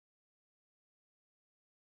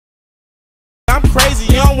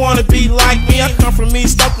don't wanna be like me. I come from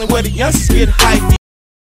East Oakland where the youngsters get hyped.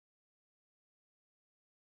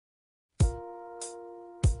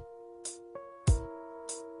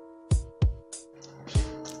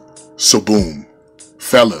 So boom,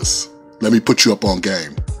 fellas, let me put you up on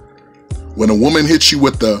game. When a woman hits you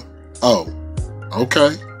with the, oh,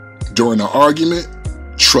 okay, during an argument,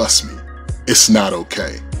 trust me, it's not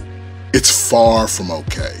okay. It's far from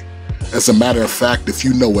okay. As a matter of fact, if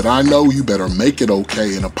you know what I know, you better make it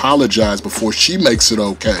okay and apologize before she makes it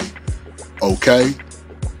okay. Okay?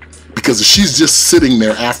 Because if she's just sitting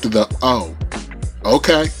there after the, oh,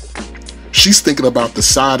 okay, she's thinking about the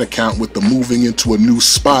side account with the moving into a new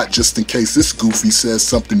spot just in case this goofy says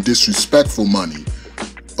something disrespectful money.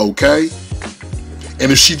 Okay?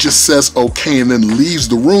 And if she just says okay and then leaves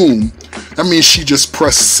the room, that means she just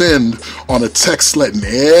pressed send on a text letting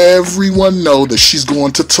everyone know that she's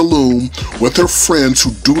going to Tulum with her friends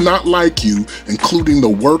who do not like you, including the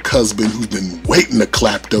work husband who's been waiting to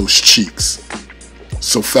clap those cheeks.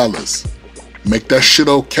 So fellas, make that shit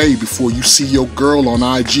okay before you see your girl on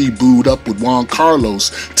IG booed up with Juan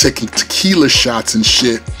Carlos taking tequila shots and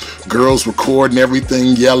shit. Girls recording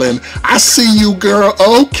everything yelling, I see you girl,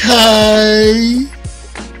 okay.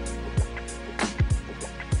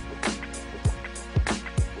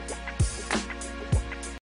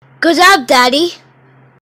 Good job, Daddy.